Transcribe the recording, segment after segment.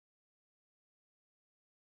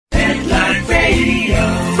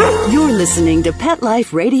You're listening to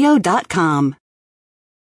PetLifeRadio.com.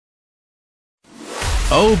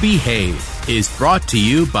 Oh Behave is brought to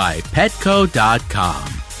you by Petco.com.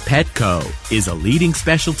 Petco is a leading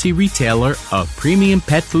specialty retailer of premium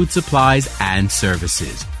pet food supplies and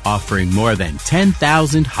services, offering more than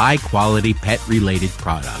 10,000 high-quality pet-related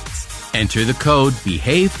products. Enter the code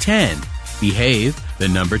BEHAVE10, Behave, the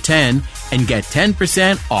number 10, and get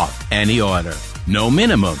 10% off any order. No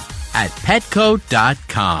minimum at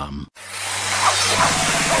Petco.com.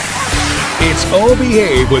 It's Oh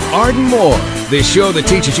Behave with Arden Moore, the show that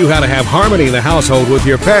teaches you how to have harmony in the household with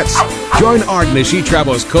your pets. Join Arden as she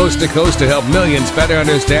travels coast to coast to help millions better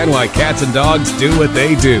understand why cats and dogs do what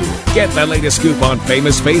they do. Get the latest scoop on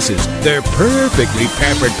famous faces, their perfectly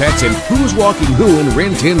pampered pets, and who's walking who in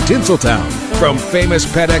Rin Tin Tinseltown. From famous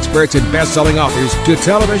pet experts and best-selling authors to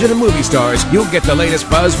television and movie stars, you'll get the latest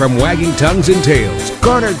buzz from wagging tongues and tails.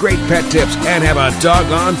 Garner great pet tips and have a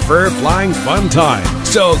doggone fur-flying fun time.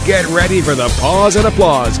 So get ready for the pause and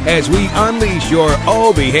applause as we unleash your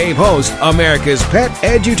Oh Behave host, America's pet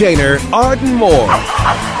edutainer, Arden Moore.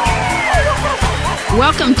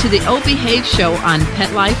 Welcome to the Oh Behave show on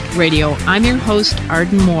Pet Life Radio. I'm your host,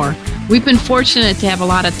 Arden Moore. We've been fortunate to have a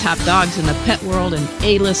lot of top dogs in the pet world and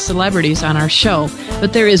A-list celebrities on our show,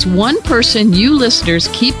 but there is one person you listeners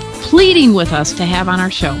keep pleading with us to have on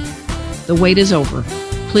our show. The wait is over.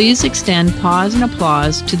 Please extend pause and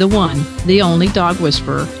applause to the one, the only dog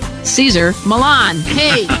whisperer, Cesar Millan.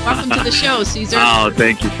 Hey, welcome to the show, Cesar. Oh,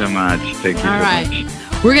 thank you so much. Thank you so much.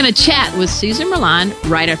 We're going to chat with Cesar Millan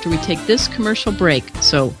right after we take this commercial break.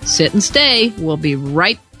 So sit and stay. We'll be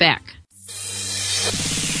right back.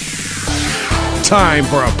 Time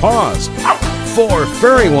for a pause. 4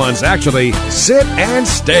 furry ones, actually. Sit and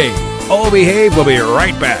stay. Oh Behave will be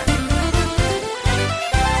right back.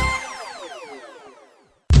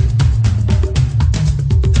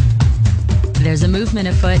 There's a movement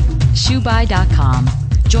afoot. ShoeBuy.com.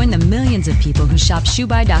 Join the millions of people who shop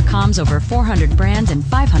ShoeBuy.com's over 400 brands and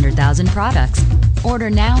 500,000 products. Order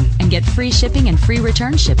now and get free shipping and free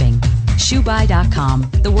return shipping. ShoeBuy.com,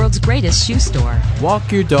 the world's greatest shoe store. Walk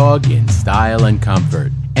your dog in style and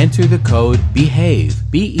comfort. Enter the code BEHAVE,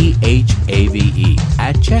 B-E-H-A-V-E,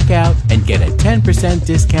 at checkout and get a 10%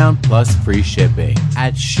 discount plus free shipping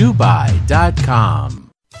at ShoeBuy.com.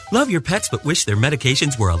 Love your pets but wish their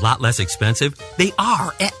medications were a lot less expensive? They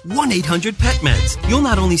are at 1-800-PET-MEDS. You'll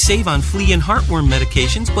not only save on flea and heartworm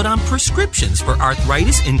medications, but on prescriptions for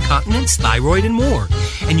arthritis, incontinence, thyroid, and more.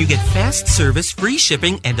 And you get fast service, free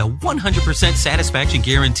shipping, and a 100% satisfaction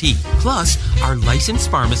guarantee. Plus, our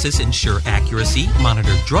licensed pharmacists ensure accuracy,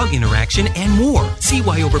 monitor drug interaction, and more. See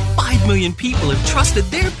why over 5 million people have trusted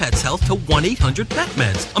their pet's health to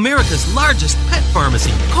 1-800-PET-MEDS, America's largest pet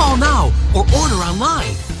pharmacy. Call now or order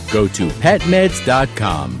online. Go to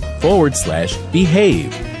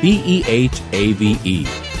petmeds.com/behave, B-E-H-A-V-E,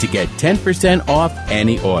 to get 10% off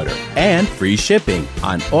any order and free shipping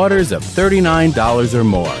on orders of $39 or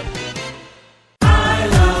more. I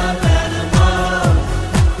love animals.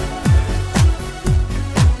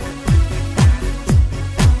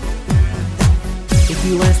 If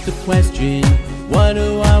you ask the question, what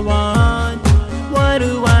do I want? What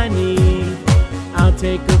do I need? I'll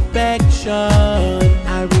take affection.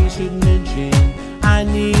 I really should mention I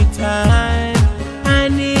need time, I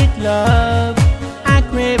need love, I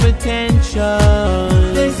crave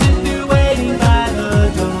attention. Listen to waiting by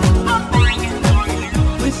the door,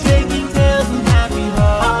 with shaking tails and happy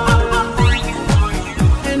hearts,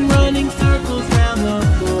 and running circles round the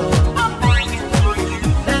floor.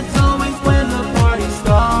 That's always when the party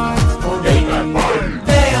starts. Oh, they are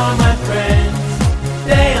my friends,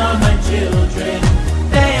 they are my children,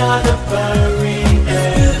 they are the furry.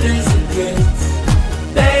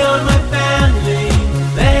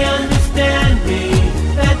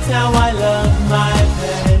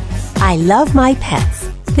 I Love My Pets,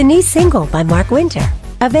 the new single by Mark Winter,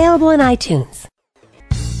 available on iTunes.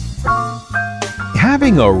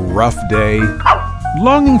 Having a rough day?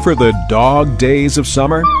 Longing for the dog days of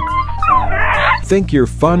summer? Think your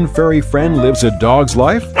fun furry friend lives a dog's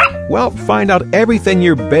life? Well, find out everything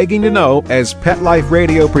you're begging to know as Pet Life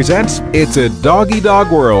Radio presents It's a Doggy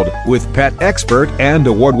Dog World with pet expert and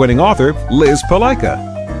award-winning author Liz Palaika.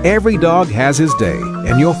 Every dog has his day,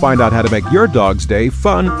 and you'll find out how to make your dog's day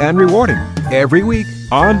fun and rewarding. Every week,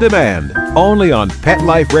 on demand, only on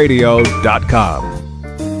PetLifeRadio.com.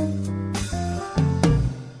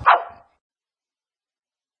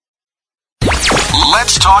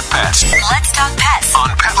 Let's talk pets. Let's talk pets On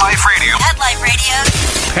Pet Life Radio. Pet Life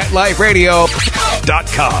Radio.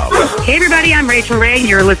 PetLifeRadio.com. Hey everybody, I'm Rachel Ray, and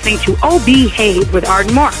you're listening to Oh Behave with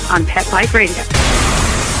Arden Moore on Pet Life Radio.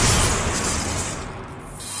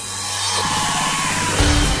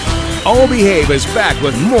 Oh Behave is back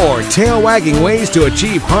with more tail-wagging ways to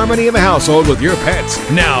achieve harmony in the household with your pets.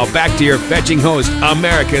 Now, back to your fetching host,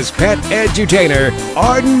 America's pet edutainer,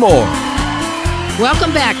 Arden Moore.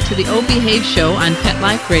 Welcome back to the O Behave Show on Pet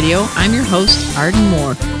Life Radio. I'm your host, Arden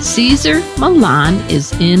Moore. Cesar Millan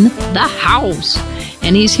is in the house,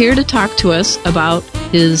 and he's here to talk to us about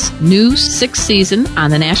his new 6th season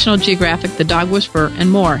on the National Geographic, The Dog Whisperer,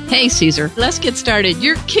 and more. Hey, Cesar, let's get started.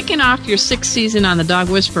 You're kicking off your 6th season on The Dog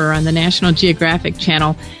Whisperer on the National Geographic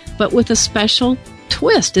channel, but with a special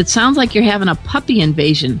twist. It sounds like you're having a puppy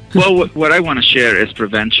invasion. Well, what I want to share is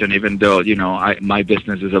prevention, even though, my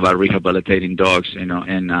business is about rehabilitating dogs,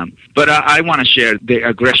 but I want to share the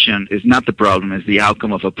aggression is not the problem, it's the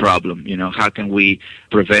outcome of a problem. How can we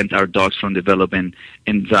prevent our dogs from developing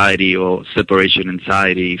anxiety or separation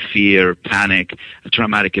anxiety, fear, panic,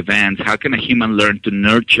 traumatic events? How can a human learn to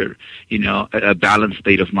nurture, a balanced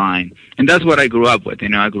state of mind? And that's what I grew up with.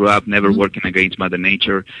 I grew up never working against Mother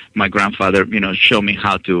Nature. My grandfather, showed me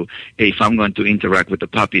how to, if I'm going to interact with the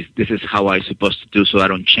puppies, this is how I'm supposed to do so I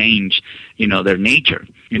don't change, their nature.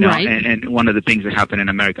 Right. And one of the things that happen in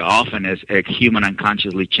America often is a human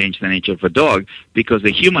unconsciously change the nature of a dog because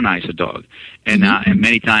they humanize a dog. And and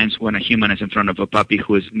many times when a human is in front of a puppy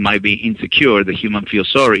who might be insecure, the human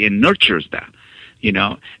feels sorry and nurtures that.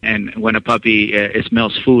 And when a puppy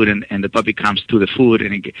smells food and the puppy comes to the food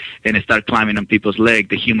and it starts climbing on people's leg,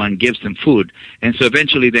 the human gives them food. And so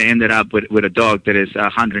eventually they ended up with a dog that is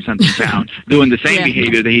 100-something pounds doing the same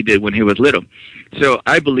behavior that he did when he was little. So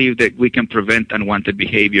I believe that we can prevent unwanted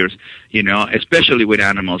behaviors, especially with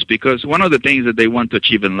animals, because one of the things that they want to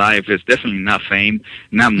achieve in life is definitely not fame,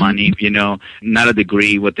 not money, not a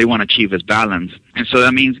degree. What they want to achieve is balance. And so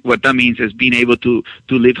what that means is being able to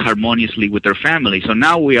live harmoniously with their family. So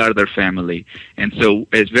now we are their family. And so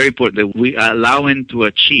it's very important that we allow them to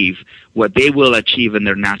achieve what they will achieve in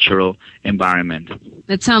their natural environment.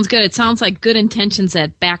 That sounds good. It sounds like good intentions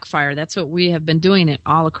that backfire. That's what we have been doing it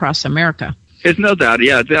all across America. It's no doubt,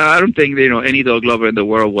 yeah. I don't think any dog lover in the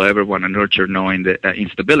world will ever want to nurture knowing the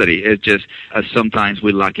instability. It's just sometimes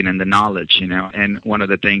we're lacking in the knowledge, And one of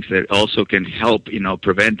the things that also can help,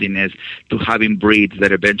 preventing is to having breeds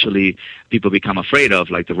that eventually people become afraid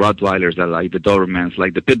of, like the Rottweilers, like the Dobermans,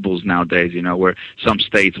 like the Pit Bulls nowadays, where some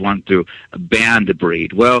states want to ban the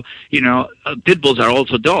breed. Well, Pit Bulls are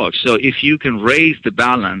also dogs. So if you can raise the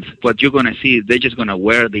balance, what you're going to see is they're just going to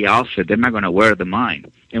wear the outfit. They're not going to wear the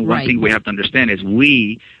mind. And one thing we have to understand is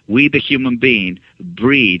we the human being,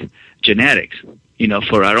 breed genetics,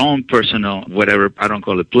 for our own personal, whatever, I don't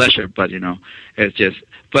call it pleasure, but, it's just,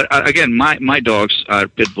 but again, my dogs are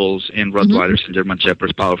Pit Bulls and Rottweilers and German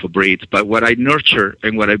Shepherds, powerful breeds, but what I nurture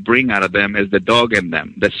and what I bring out of them is the dog in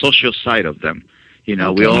them, the social side of them.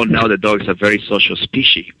 We all know that dogs are very social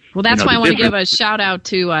species. Well, that's why I want to give a shout out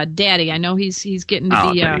to Daddy. I know he's getting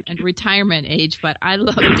to be in retirement age, but I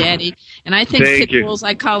love Daddy, and I think Pit Bulls,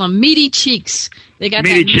 I call them meaty cheeks. They got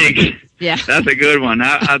meaty cheeks. Yeah, that's a good one.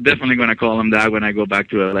 I'm definitely going to call him that when I go back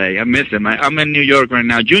to LA. I miss him. I'm in New York right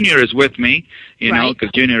now. Junior is with me,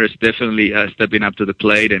 because Junior is definitely stepping up to the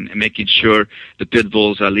plate and making sure the Pit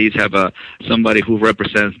Bulls at least have somebody who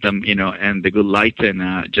represents them, and the good light,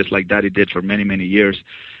 and just like Daddy did for many, many years.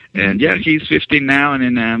 And yeah, he's 15 now,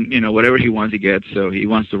 and then whatever he wants, he gets. So he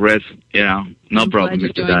wants to rest. No problem,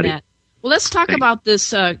 Mr. Daddy. That. Well, let's talk about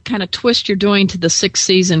this kind of twist you're doing to the 6th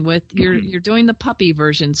season with you're doing the puppy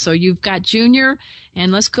version. So you've got Junior,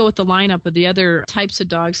 and let's go with the lineup of the other types of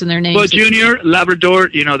dogs and their names. Well, Junior, Labrador,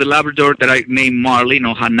 the Labrador that I named Marley,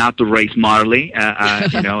 how not to raise Marley.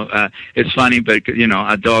 It's funny, but,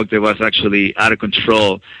 a dog that was actually out of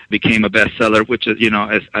control became a bestseller, which is,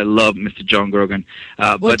 as I love Mr. John Grogan.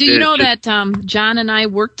 Well, do you know that John and I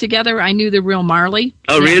worked together? I knew the real Marley.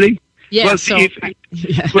 Oh, really? Yeah, well, so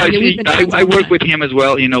I work with him as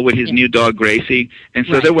well, with his new dog Gracie, and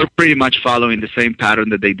so they were pretty much following the same pattern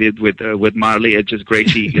that they did with Marley. It's just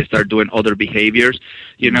Gracie started doing other behaviors,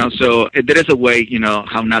 So there is a way,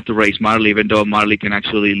 how not to raise Marley, even though Marley can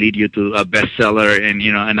actually lead you to a bestseller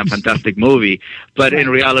and a fantastic movie. But in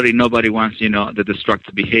reality, nobody wants, the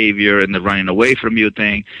destructive behavior and the running away from you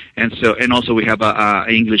thing. And also we have a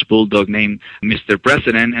English bulldog named Mr.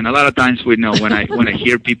 President, and a lot of times when I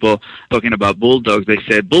hear people talking about bulldogs, they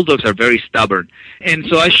said bulldogs are very stubborn. And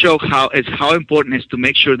so I show how important it is to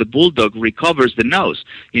make sure the bulldog recovers the nose.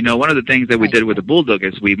 One of the things that we did with the bulldog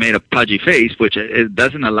is we made a pudgy face, which it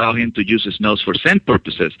doesn't allow him to use his nose for scent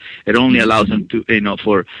purposes. It only allows him to,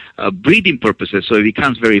 for breathing purposes, so it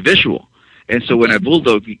becomes very visual. And so when a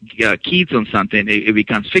bulldog keys on something, it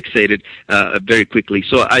becomes fixated very quickly.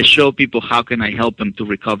 So I show people how can I help them to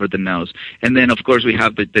recover the nose. And then, of course, we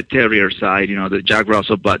have the terrier side, the Jack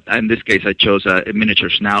Russell, but in this case I chose a miniature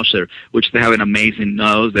Schnauzer, which they have an amazing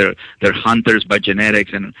nose. They're hunters by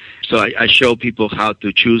genetics. And so I show people how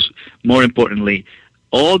to choose. More importantly,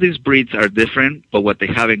 all these breeds are different, but what they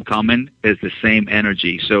have in common is the same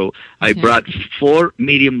energy. So I brought 4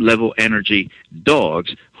 medium-level energy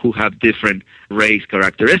dogs who have different race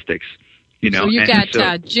characteristics. So you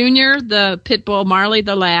got Junior, the pit bull, Marley,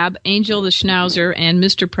 the lab, Angel, the Schnauzer, and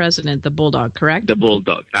Mr. President, the bulldog, correct? The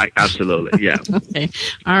bulldog, absolutely, yeah. Okay,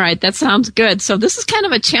 all right, that sounds good. So this is kind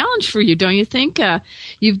of a challenge for you, don't you think?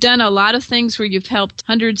 You've done a lot of things where you've helped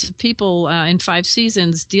hundreds of people in 5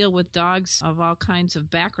 seasons deal with dogs of all kinds of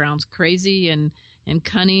backgrounds, crazy and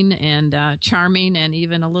cunning and charming and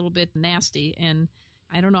even a little bit nasty. And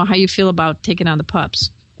I don't know how you feel about taking on the pups.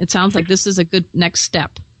 It sounds like this is a good next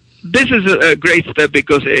step. This is a great step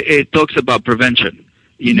because it talks about prevention,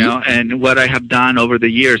 and what I have done over the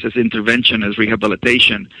years is intervention, is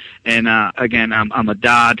rehabilitation. And again, I'm a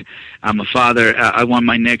dad, I'm a father. I want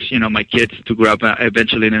my next, my kids to grow up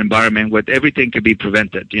eventually in an environment where everything can be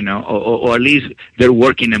prevented, or at least they're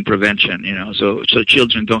working in prevention, so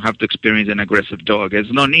children don't have to experience an aggressive dog.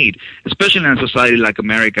 There's no need, especially in a society like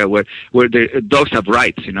America where the dogs have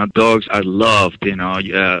rights, dogs are loved,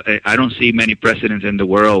 I don't see many precedents in the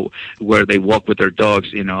world where they walk with their dogs,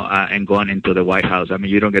 and going into the White House. I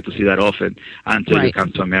mean, you don't get to see that often until you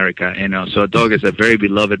come to America, so a dog is a very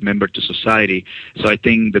beloved member to society. So I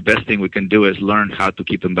think the best thing we can do is learn how to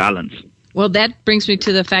keep them balanced. Well, that brings me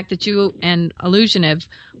to the fact that you and Illusion have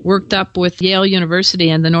worked up with Yale University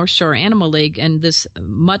and the North Shore Animal League, and this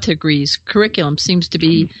Mutagrees curriculum seems to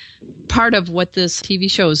be part of what this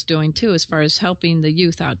TV show is doing, too, as far as helping the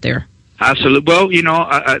youth out there. Absolutely. Well,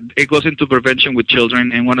 it goes into prevention with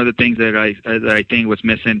children, and one of the things that I think was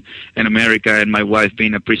missing in America, and my wife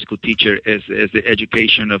being a preschool teacher, is the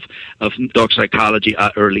education of dog psychology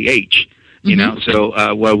at early age.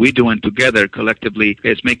 So what we're doing together collectively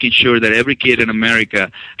is making sure that every kid in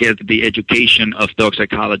America gets the education of dog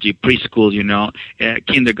psychology, preschool,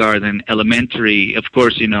 kindergarten, elementary, of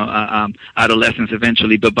course, adolescence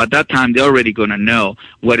eventually. But by that time, they're already going to know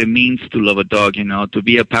what it means to love a dog, to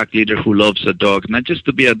be a pack leader who loves a dog, not just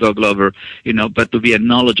to be a dog lover, but to be a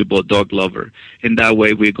knowledgeable dog lover. In that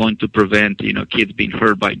way, we're going to prevent, kids being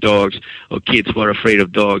hurt by dogs or kids who are afraid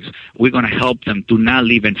of dogs. We're going to help them to not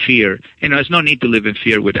live in fear. There's no need to live in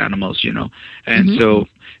fear with animals, and so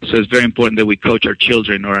it's very important that we coach our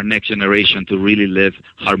children or our next generation to really live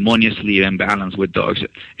harmoniously and balanced with dogs,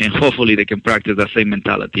 and hopefully they can practice that same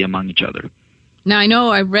mentality among each other. Now, I know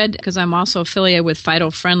I read, because I'm also affiliated with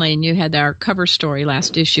Fido Friendly, and you had our cover story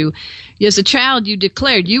last issue. As a child, you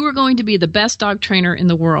declared you were going to be the best dog trainer in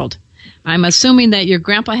the world. I'm assuming that your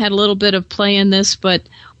grandpa had a little bit of play in this, but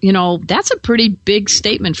that's a pretty big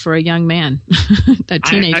statement for a young man, a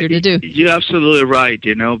teenager to do. You're absolutely right,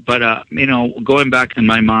 but, going back in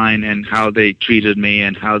my mind and how they treated me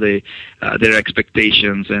and how their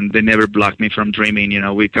expectations, and they never blocked me from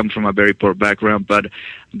dreaming. We come from a very poor background, but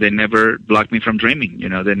they never blocked me from dreaming.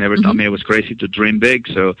 They never told me it was crazy to dream big.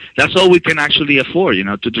 So that's all we can actually afford,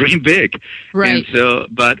 to dream big. Right. And so,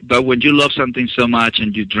 but when you love something so much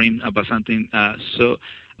and you dream about something so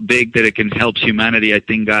big that it can help humanity, I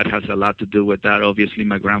think God has a lot to do with that. Obviously,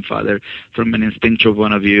 my grandfather, from an instinctual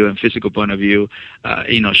point of view and physical point of view,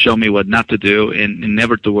 showed me what not to do and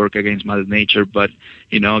never to work against Mother Nature. But,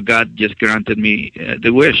 God just granted me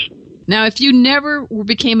the wish. Now, if you never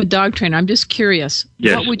became a dog trainer, I'm just curious,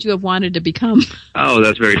 yes, what would you have wanted to become? Oh,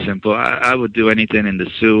 that's very simple. I would do anything in the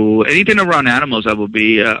zoo, anything around animals. I would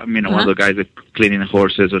be, one of the guys that cleaning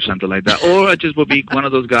horses or something like that. Or I just would be one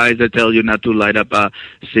of those guys that tell you not to light up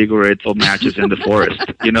cigarettes or matches in the forest.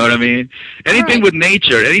 You know what I mean? Anything with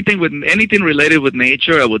nature, anything related with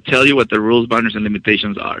nature, I would tell you what the rules, boundaries, and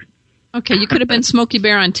limitations are. Okay, you could have been Smokey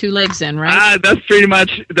Bear on 2 legs then, right? That's pretty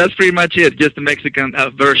much it, just the Mexican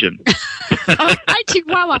version. All right,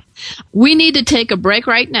 Chihuahua. We need to take a break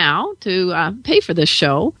right now to pay for this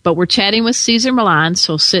show, but we're chatting with Cesar Millan,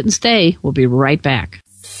 so sit and stay. We'll be right back.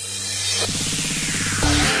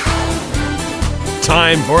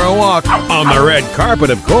 Time for a walk on the red carpet,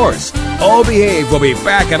 of course. All Behave will be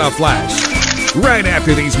back in a flash, right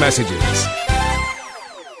after these messages.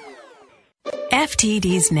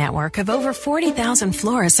 FTD's network of over 40,000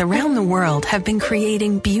 florists around the world have been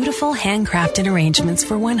creating beautiful handcrafted arrangements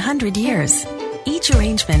for 100 years. Each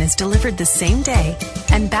arrangement is delivered the same day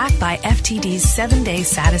and backed by FTD's 7-day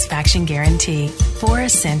satisfaction guarantee. For a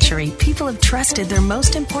century, people have trusted their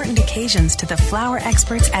most important occasions to the flower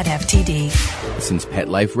experts at FTD. Since Pet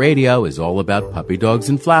Life Radio is all about puppy dogs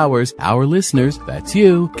and flowers, our listeners, that's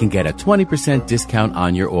you, can get a 20% discount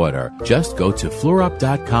on your order. Just go to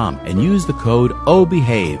fluorop.com and use the code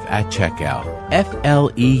OBEHAVE at checkout.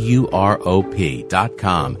 FLEUROP.com.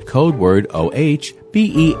 Code word OHBEHAVE.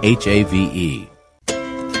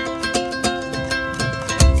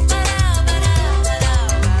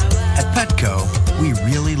 At Petco, we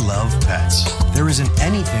really love pets. There isn't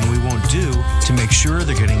anything we won't do to make sure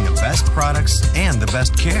they're getting the best products and the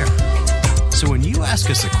best care. So when you ask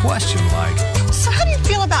us a question like, so how do you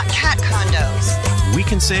feel about cat condos? We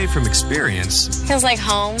can say from experience, feels like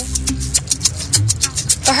home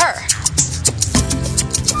for her.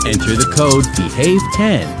 Enter the code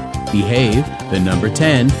BEHAVE10, BEHAVE, the number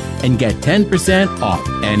 10, and get 10% off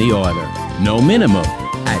any order. No minimum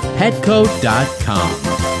at petco.com.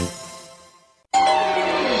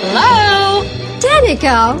 Hello?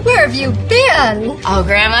 Danica, where have you been? Oh,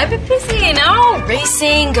 Grandma, I've been busy,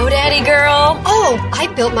 racing, GoDaddy girl. Oh, I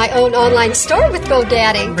built my own online store with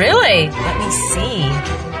GoDaddy. Really? Let me see.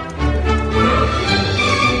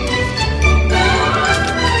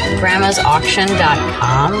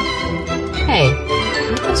 Grandma'sAuction.com. Hey,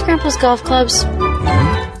 are those Grandpa's golf clubs?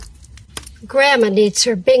 Grandma needs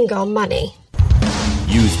her bingo money.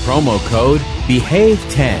 Use promo code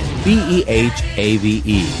BEHAVE10,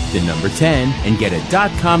 BEHAVE, the number 10, and get a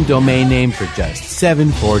 .com domain name for just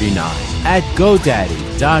 $7.49 at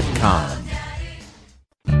GoDaddy.com.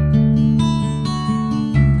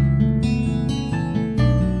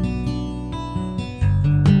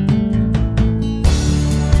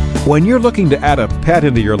 When you're looking to add a pet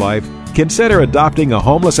into your life, consider adopting a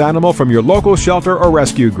homeless animal from your local shelter or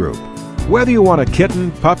rescue group. Whether you want a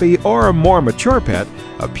kitten, puppy, or a more mature pet,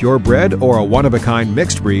 a purebred or a one-of-a-kind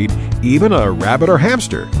mixed breed, even a rabbit or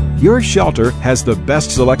hamster, your shelter has the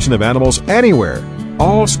best selection of animals anywhere,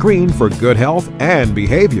 all screened for good health and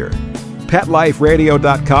behavior.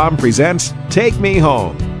 PetLifeRadio.com presents Take Me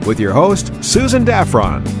Home with your host, Susan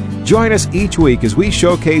Daffron. Join us each week as we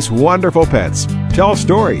showcase wonderful pets, tell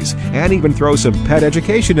stories, and even throw some pet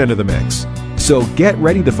education into the mix. So get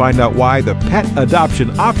ready to find out why the pet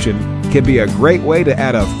adoption option can be a great way to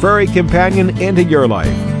add a furry companion into your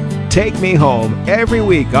life. Take Me Home every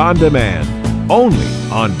week on demand, only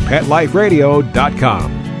on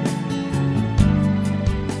PetLifeRadio.com.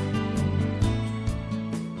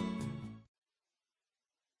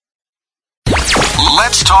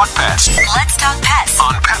 Let's talk pets. Let's talk pets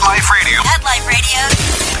On Pet Life Radio. Pet Life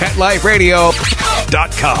Radio.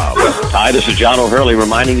 PetLifeRadio.com. Hi, this is John O'Hurley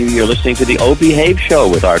reminding you you're listening to the O Behave Show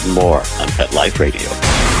with Arden Moore on Pet Life Radio.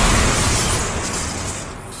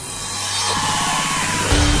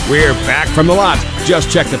 We're back from the lot. Just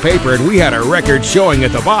checked the paper and we had a record showing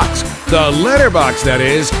at the box. The letterbox, that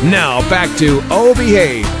is. Now back to O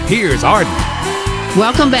Behave. Here's Arden.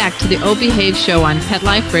 Welcome back to the O Behave Show on Pet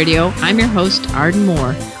Life Radio. I'm your host, Arden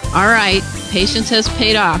Moore. All right, patience has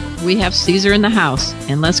paid off. We have Caesar in the house,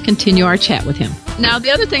 and let's continue our chat with him. Now,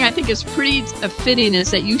 the other thing I think is pretty fitting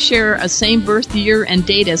is that you share a same birth year and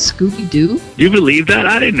date as Scooby-Doo. You believe that?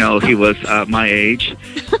 I didn't know he was my age.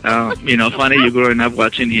 Funny you growing up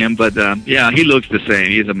watching him, but yeah, he looks the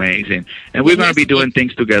same. He's amazing. And we're going to be doing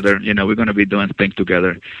things together. We're going to be doing things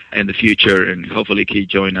together in the future, and hopefully he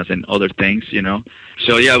join us in other things,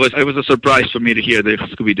 So, yeah, it was a surprise for me to hear that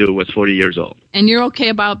Scooby-Doo was 40 years old. And you're okay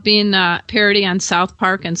about being a parody on South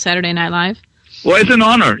Park and Saturday Night Live? Well, it's an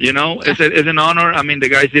honor, It's an honor. I mean, the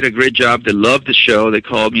guys did a great job. They loved the show. They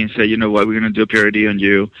called me and said, you know what, we're going to do a parody on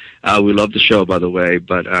you. We love the show, by the way,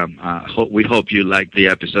 but we hope you liked the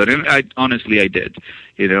episode. And I did.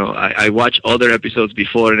 I watched other episodes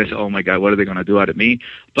before, and I said, oh, my God, what are they going to do out of me?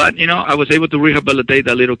 But, I was able to rehabilitate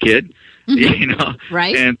that little kid.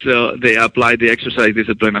 Right. And so they applied the exercise,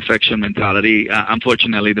 discipline, affection mentality.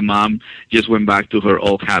 Unfortunately, the mom just went back to her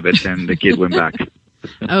old habits, and the kid went back.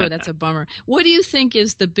 Oh, that's a bummer. What do you think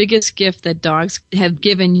is the biggest gift that dogs have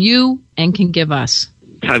given you and can give us?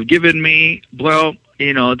 Have given me, the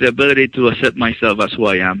ability to accept myself as who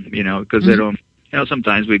I am, because they don't,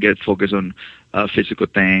 sometimes we get focused on physical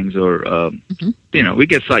things or, we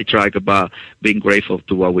get sidetracked about being grateful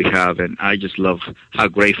to what we have. And I just love how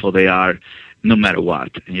grateful they are no matter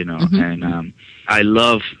what, and I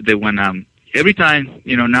love that when every time,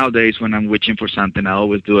 nowadays when I'm wishing for something, I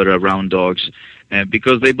always do it around dogs.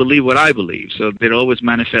 Because they believe what I believe. So they're always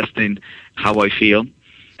manifesting how I feel.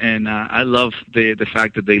 And I love the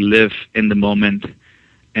fact that they live in the moment.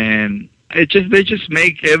 And they just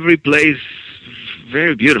make every place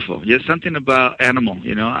very beautiful. Just something about animal,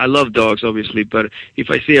 you know. I love dogs, obviously, but if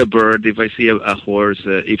I see a bird, if I see a horse,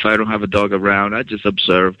 if I don't have a dog around, I just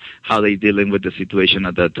observe how they're dealing with the situation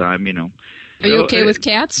at that time, you know. Are you okay with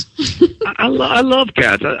cats? I love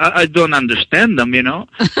cats. I don't understand them, you know,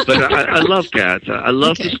 but I love cats. I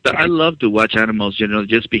love I love to watch animals, you know,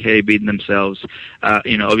 just behaving themselves.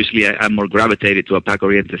 You know, obviously I'm more gravitated to a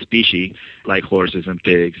pack-oriented species like horses and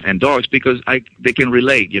pigs and dogs because they can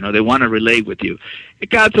relate, you know, they want to relate with you. A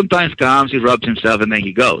cat sometimes comes, he rubs himself, and then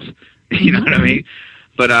he goes. You know what I mean?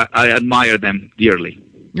 But I admire them dearly.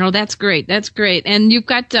 Oh, that's great. That's great. And you've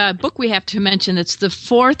got a book we have to mention. It's the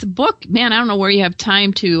 4th book. Man, I don't know where you have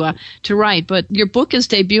time to write, but your book is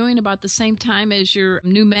debuting about the same time as your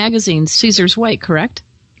new magazine, Caesar's Way, correct?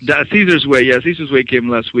 Caesar's Way, yeah. Caesar's Way came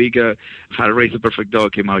last week. How to Raise a Perfect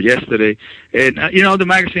Dog came out yesterday. And, you know, the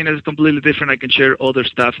magazine is completely different. I can share other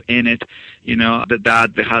stuff in it, you know, the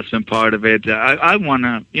dad, the husband part of it. I want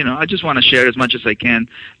to, you know, I just want to share as much as I can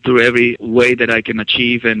through every way that I can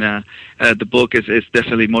achieve. And the book is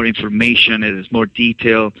definitely more information. It is more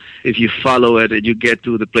detail. If you follow it, you get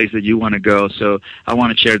to the place that you want to go. So I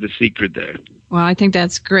want to share the secret there. Well, I think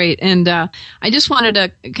that's great. And I just wanted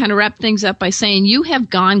to kind of wrap things up by saying you have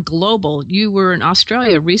gone global. You were in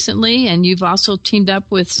Australia recently, and you've also teamed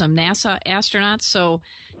up with some NASA astronauts. So,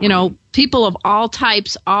 you know, people of all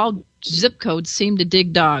types, all zip codes seem to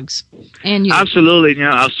dig dogs. And you. Absolutely. You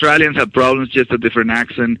know, Australians have problems, just a different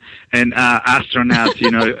accent. And astronauts,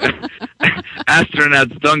 you know,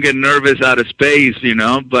 astronauts don't get nervous out of space, you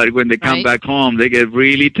know, but when they come back home, they get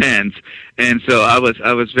really tense. And so I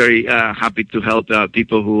was very happy to help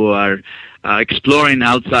people who are exploring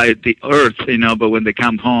outside the Earth, you know, but when they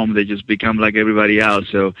come home, they just become like everybody else.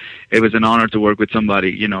 So it was an honor to work with somebody,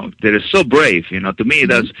 you know, that is so brave. You know, to me,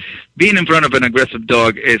 that's being in front of an aggressive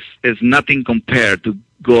dog is nothing compared to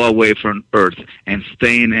go away from Earth and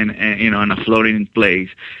staying in a floating place,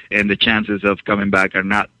 and the chances of coming back are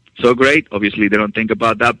not so great. Obviously, they don't think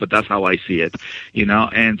about that, but that's how I see it, you know.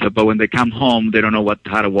 And so, but when they come home, they don't know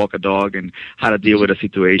how to walk a dog and how to deal with a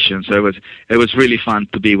situation. So it was really fun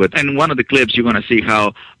to be with. And one of the clips, you're going to see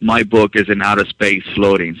how my book is in outer space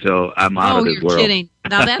floating. So I'm out of this world. Oh, you're kidding.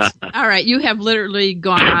 Now that's all right. You have literally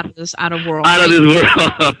gone out of this world. Out of this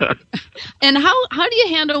world. And how do you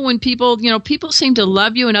handle when people seem to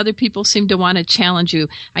love you and other people seem to want to challenge you?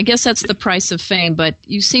 I guess that's the price of fame, but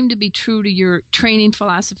you seem to be true to your training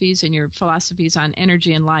philosophies and your philosophies on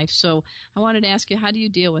energy and life. So I wanted to ask you, how do you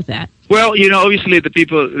deal with that? Well, you know, obviously the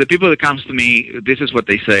people that comes to me, this is what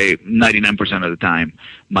they say 99% of the time.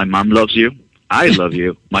 My mom loves you. I love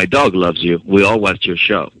you. My dog loves you. We all watch your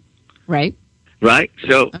show. Right. Right?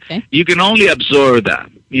 So you can only absorb that,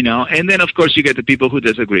 you know. And then, of course, you get the people who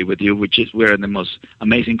disagree with you, which is we're in the most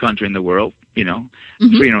amazing country in the world, you know,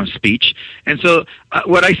 freedom of speech. And so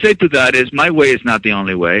what I say to that is my way is not the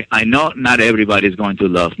only way. I know not everybody is going to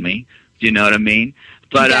love me. Do you know what I mean?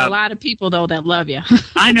 But you got a lot of people, though, that love you.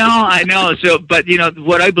 I know. So, but, you know,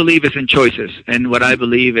 what I believe is in choices, and what I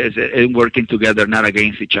believe is in working together, not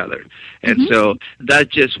against each other. And so that's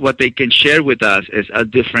just what they can share with us is a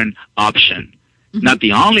different option. Not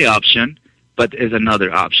the only option, but is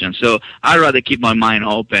another option. So I'd rather keep my mind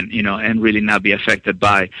open, you know, and really not be affected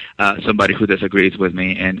by somebody who disagrees with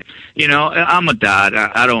me. And, you know, I'm a dad.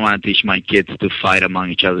 I don't want to teach my kids to fight among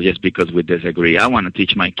each other just because we disagree. I want to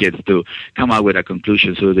teach my kids to come out with a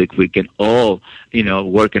conclusion so that we can all, you know,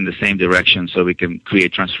 work in the same direction so we can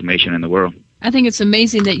create transformation in the world. I think it's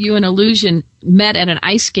amazing that you and Illusion met at an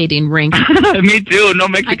ice skating rink. Me too. No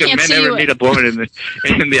Mexican man ever meet a woman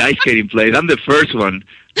in the ice skating place. I'm the first one.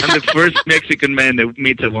 I'm the first Mexican man that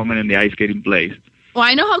meets a woman in the ice skating place. Well,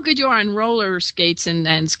 I know how good you are on roller skates and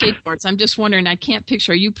skateboards. I'm just wondering, I can't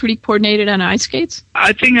picture, are you pretty coordinated on ice skates?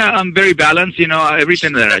 I think I'm very balanced. You know,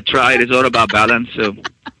 everything that I tried is all about balance. So.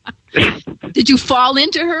 Did you fall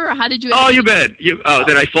into her, or how did you? Oh, you bet. Did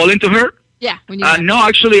I fall into her? Yeah. No,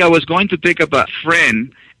 actually, I was going to pick up a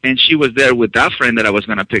friend, and she was there with that friend that I was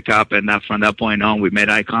going to pick up, and from that point on, we made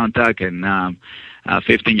eye contact, and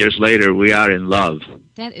 15 years later, we are in love.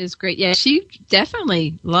 That is great. Yeah, she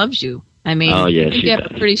definitely loves you. I mean, you have a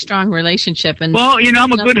pretty strong relationship. And well, you know,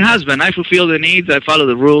 I'm a good husband. I fulfill the needs. I follow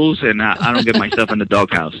the rules, and I don't get myself in the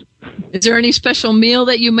doghouse. Is there any special meal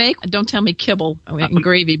that you make? Don't tell me kibble and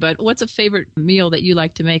gravy, but what's a favorite meal that you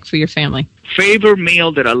like to make for your family? Favorite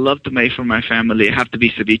meal that I love to make for my family have to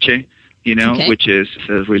be ceviche, you know, which is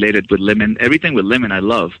related with lemon. Everything with lemon I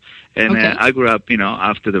love. And I grew up, you know,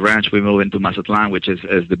 after the ranch, we moved into Mazatlan, which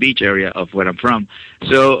is the beach area of where I'm from.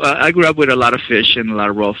 So I grew up with a lot of fish and a lot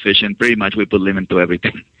of raw fish, and pretty much we put lemon to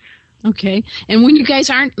everything. Okay. And when you guys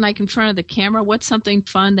aren't like in front of the camera, what's something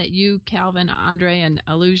fun that you, Calvin, Andre, and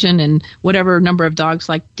Illusion, and whatever number of dogs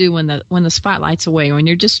like do when the spotlight's away, when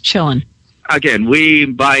you're just chilling? Again, we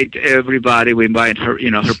invite everybody. We invite her.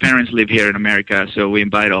 Her parents live here in America, so we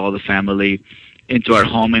invite all the family into our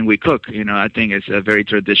home and we cook. I think it's a very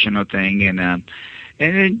traditional thing, and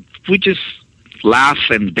then we just laugh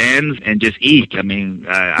and dance and just eat. I mean,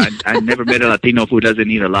 I never met a Latino who doesn't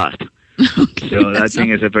eat a lot. Okay, so I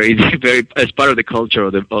think it's a very, very, it's part of the culture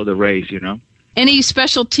of the race, Any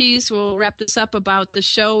specialties? We'll wrap this up about the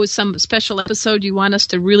show. Some special episode you want us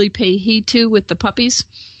to really pay heed to with the puppies?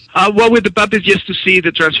 Well, with the puppies, just to see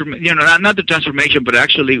the transformation, not the transformation, but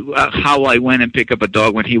actually how I went and picked up a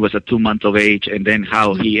dog when he was 2 months of age, and then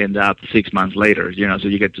how he ended up 6 months later, so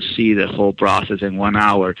you get to see the whole process in 1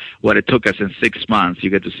 hour. What it took us in 6 months, you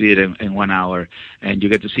get to see it in 1 hour, and you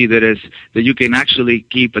get to see that you can actually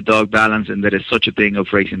keep a dog balanced, and that is such a thing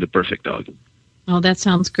of raising the perfect dog. Oh, that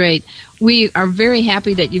sounds great. We are very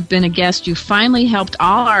happy that you've been a guest. You finally helped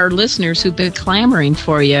all our listeners who've been clamoring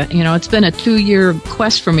for you. It's been a 2-year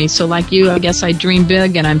quest for me. So like you, I guess I dream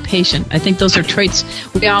big and I'm patient. I think those are traits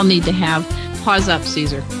we all need to have. Pause up,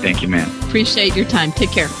 Caesar. Thank you, ma'am. Appreciate your time.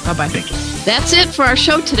 Take care. Bye-bye. Thank you. That's it for our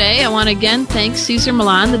show today. I want to again thank Caesar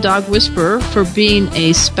Millan, the dog whisperer, for being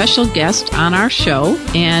a special guest on our show.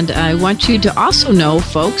 And I want you to also know,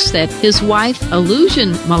 folks, that his wife,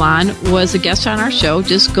 Illusion Millan, was a guest on our show.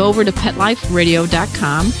 Just go over to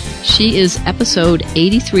PetLifeRadio.com. She is episode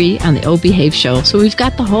 83 on the O Behave Show. So we've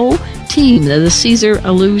got the whole team, the Caesar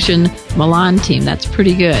Illusion Millan team. That's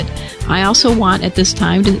pretty good. I also want at this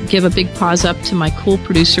time to give a big pause up to my cool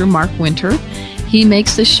producer, Mark Winter. He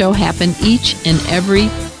makes this show happen each and every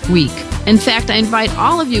week. In fact, I invite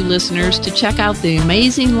all of you listeners to check out the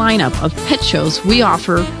amazing lineup of pet shows we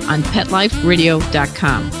offer on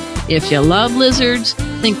PetLifeRadio.com. If you love lizards,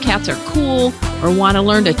 think cats are cool, or want to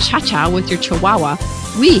learn to cha-cha with your chihuahua,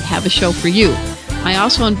 we have a show for you. I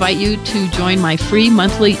also invite you to join my free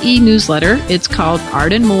monthly e-newsletter. It's called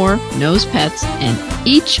Arden Moore Knows Pets, and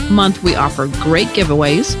each month we offer great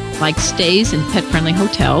giveaways like stays in pet-friendly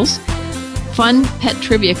hotels, fun pet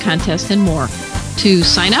trivia contests, and more. To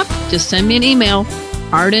sign up, just send me an email,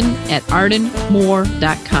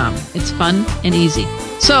 arden@ardenmoore.com. It's fun and easy.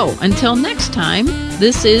 So, until next time,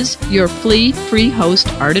 this is your flea-free host,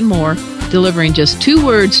 Arden Moore, delivering just 2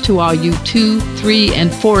 words to all you 2, 3,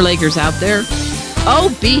 and 4-leggers out there.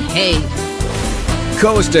 Oh, behave.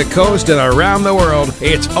 Coast to coast and around the world,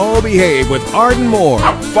 it's Oh Behave with Arden Moore.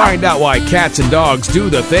 Find out why cats and dogs do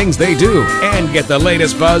the things they do, and get the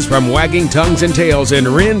latest buzz from wagging tongues and tails in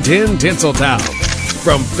Rin Tin Tinseltown.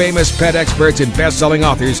 From famous pet experts and best-selling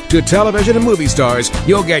authors to television and movie stars,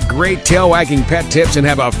 you'll get great tail-wagging pet tips and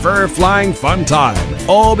have a fur-flying fun time.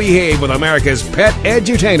 Oh Behave with America's pet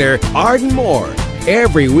edutainer, Arden Moore.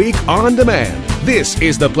 Every week on demand. This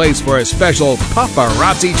is the place for a special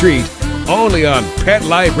paparazzi treat, only on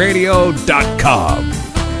PetLifeRadio.com.